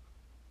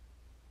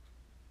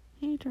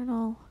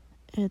Journal.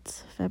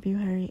 It's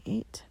February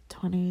 8,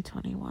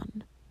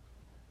 2021.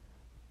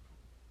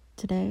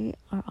 Today,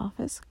 our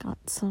office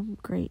got some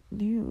great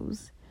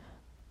news.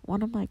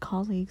 One of my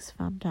colleagues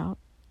found out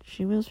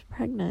she was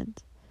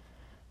pregnant.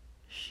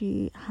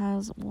 She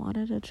has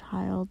wanted a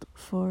child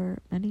for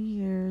many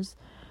years,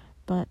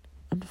 but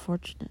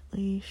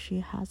unfortunately,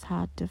 she has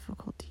had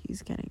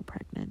difficulties getting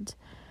pregnant.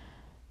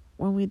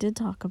 When we did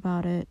talk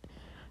about it,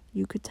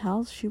 you could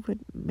tell she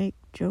would make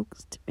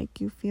jokes to make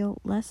you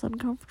feel less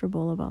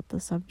uncomfortable about the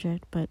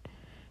subject, but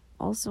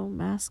also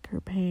mask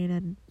her pain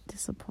and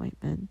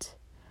disappointment.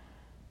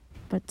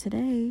 But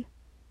today,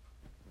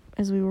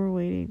 as we were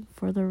waiting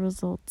for the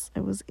results, I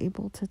was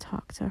able to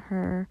talk to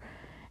her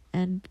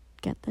and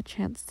get the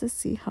chance to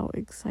see how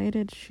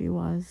excited she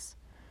was.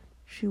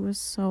 She was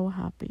so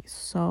happy,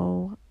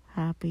 so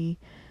happy.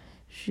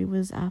 She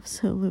was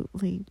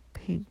absolutely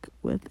pink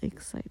with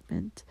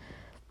excitement.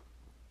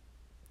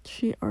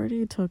 She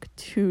already took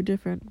 2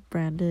 different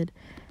branded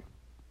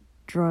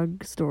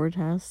drugstore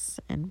tests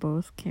and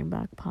both came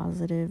back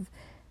positive.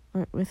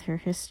 But with her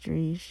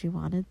history, she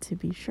wanted to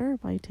be sure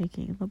by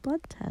taking the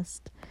blood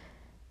test.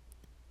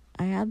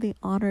 I had the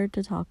honor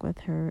to talk with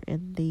her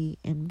in the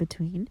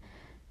in-between.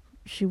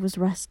 She was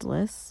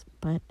restless,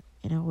 but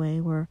in a way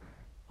where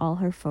all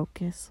her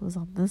focus was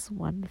on this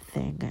one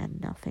thing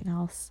and nothing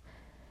else.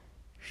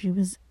 She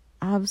was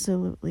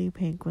absolutely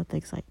pink with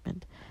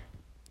excitement,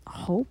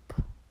 hope,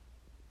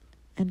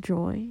 and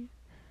joy.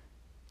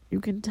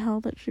 You can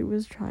tell that she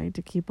was trying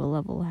to keep a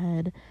level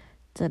head,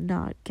 to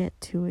not get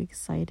too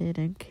excited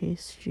in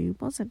case she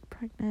wasn't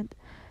pregnant,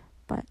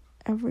 but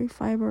every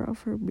fiber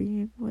of her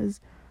being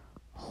was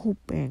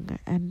hoping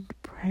and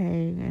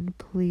praying and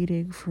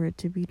pleading for it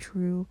to be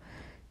true.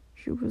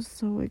 She was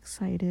so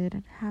excited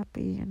and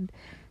happy and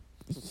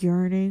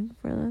yearning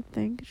for the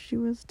thing she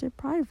was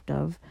deprived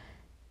of.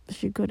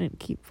 She couldn't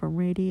keep from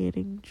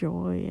radiating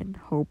joy and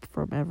hope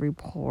from every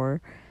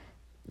pore.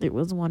 It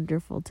was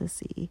wonderful to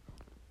see.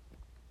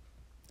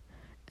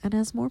 And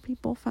as more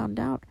people found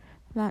out,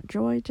 that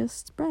joy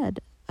just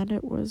spread, and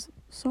it was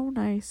so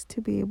nice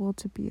to be able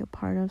to be a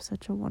part of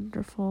such a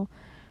wonderful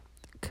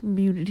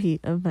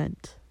community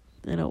event,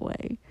 in a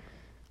way.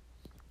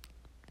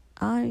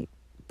 I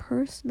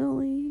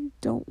personally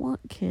don't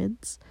want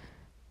kids.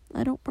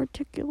 I don't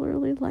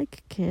particularly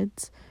like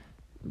kids,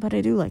 but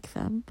I do like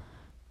them.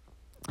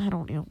 I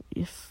don't know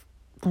if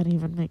that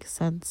even makes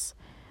sense,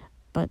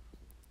 but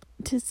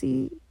to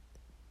see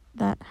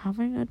that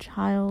having a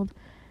child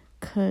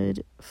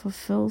could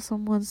fulfill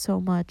someone so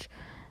much,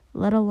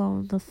 let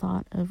alone the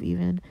thought of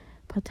even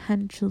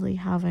potentially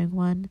having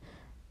one,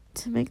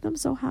 to make them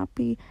so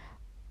happy,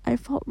 I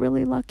felt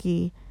really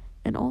lucky.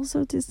 And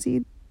also to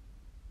see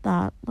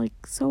that,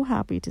 so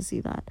happy to see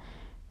that,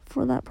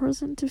 for that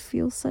person to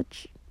feel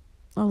such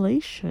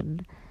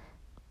elation.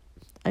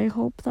 I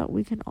hope that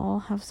we can all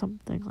have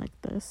something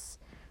like this,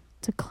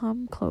 to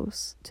come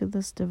close to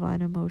this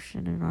divine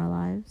emotion in our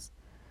lives.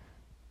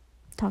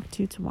 Talk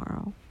to you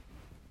tomorrow.